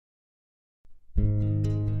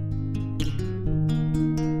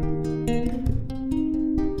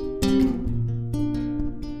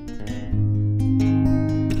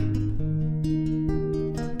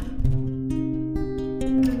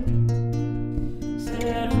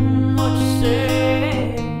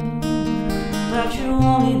say that you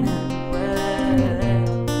only meant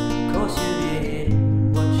well? 'Cause you did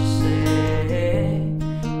what you say,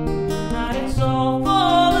 that it's all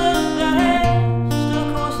for the best. Of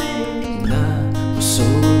course it is. I was so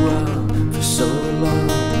wrong for so long,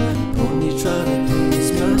 only trying to please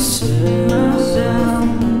myself.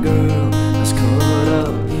 Girl, I was caught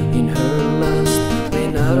up in her lust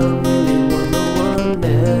when I don't really want no one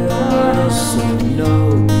else. So no,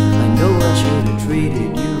 I know I should have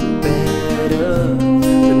treated you better,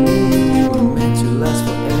 but me and you were meant to last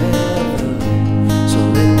forever. So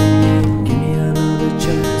let me in, give me another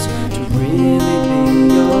chance to really be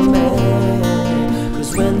your man.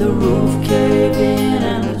 'Cause when the roof caved in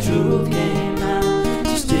and the truth came out,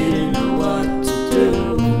 just didn't know what to do.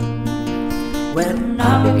 When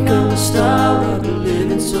I become a star, I'll be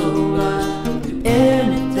living so large, I'll do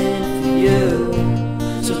anything for you.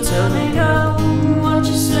 So tell me, girl, what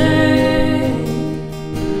you say,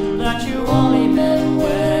 That you only meant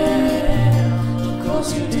well. Of course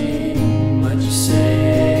you did what you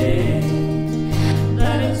say,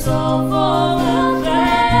 that it's all for the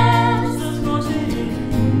best. Of course it is.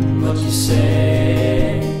 what you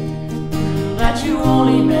say, That you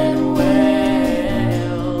only meant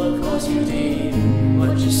well. Of course you did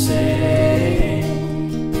what you say.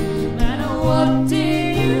 And what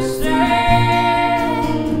did you say?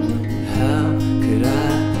 How could I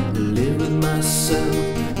live with myself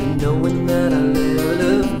and knowing that I let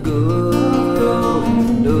love go?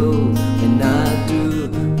 No, and I do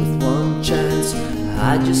with one chance,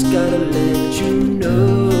 I just gotta let you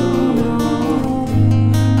know.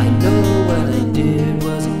 I know what I did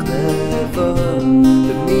wasn't clever, but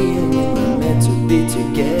me and you were meant to be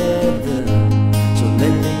together. So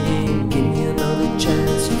let me in, give me another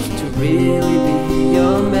chance to really be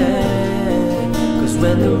your man. 'Cause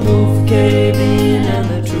when the roof caved in and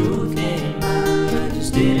the truth came out, I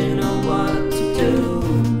just didn't know what to do.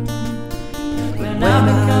 When I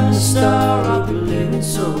become a star, I'll be living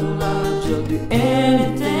so large, I'll do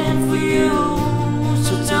anything for you.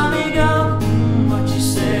 So tell me, girl, what you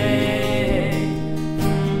say,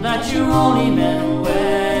 that you only meant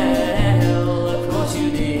well. Of course you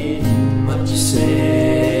did What you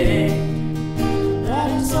say, that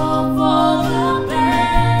it's all for the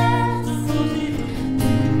best. Of course it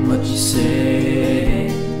is. what you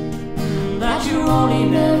say, That you only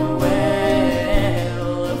meant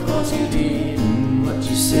well. Of course you did. what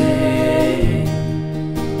you say.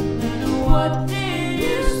 And what did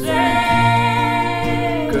you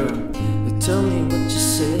say? Girl, tell me what you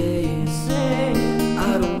say.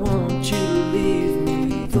 I don't want you to leave me,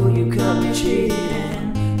 though you caught me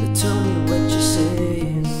cheating. Tell me what you say.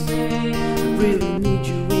 I really need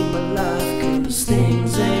you in my life, 'cause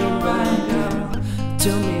things ain't right, girl.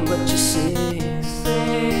 Tell me what you say.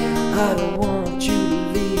 I don't want you to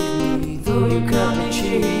leave me, though you caught me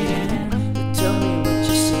cheating. Tell me what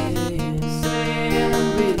you say. I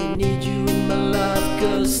really need you in my life,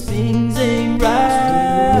 'cause things ain't right.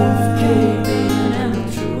 The roof caved in and the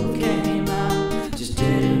truth came out, just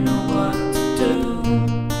didn't know what to do.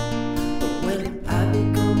 But when I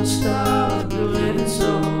become a star, I'll be living so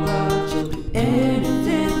large, I'll do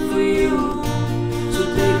anything for you. So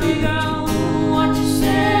baby, Girl, what you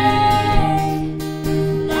say,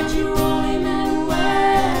 that you only meant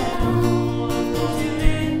well. Of course you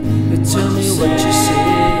did. tell me what you say.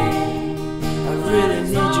 I really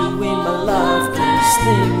need you in my life, 'cause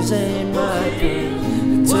things ain't right, girl.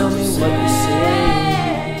 Tell me what you say.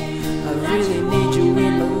 I really need you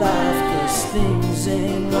in my life, 'cause things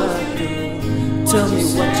ain't right, girl. Tell me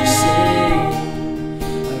what you say.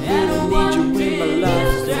 I really need you in my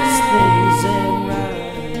life, 'cause things ain't right.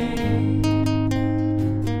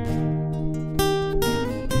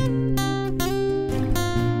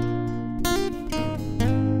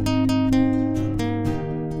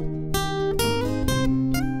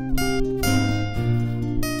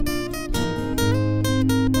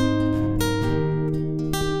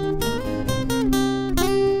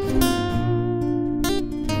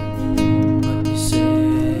 What you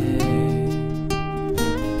say,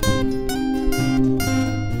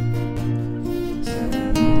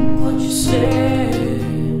 What you say,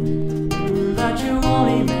 that you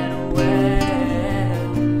only meant well.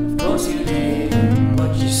 Of course you did.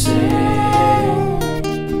 what you say,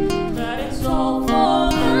 That it's all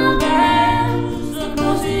for the best. Of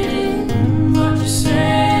course it is. What you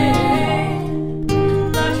say,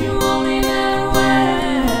 that you only meant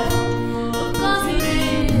well. Of course it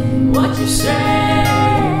is. What you say,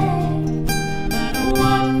 and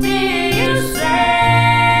what did you say?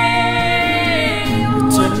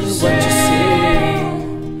 tell me what you say.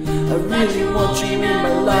 I really want you in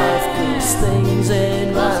my life, 'cause cause things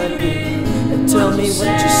ain't right, girl. And tell me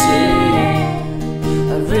what you say.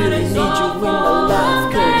 I really need you in my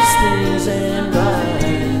life, cause things ain't right.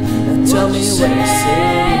 And tell me what you say.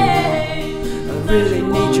 I really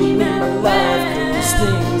need you in my life, cause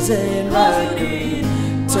things ain't right,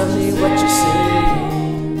 girl. Tell me what you say.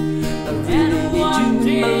 I really need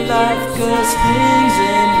you in my life, cause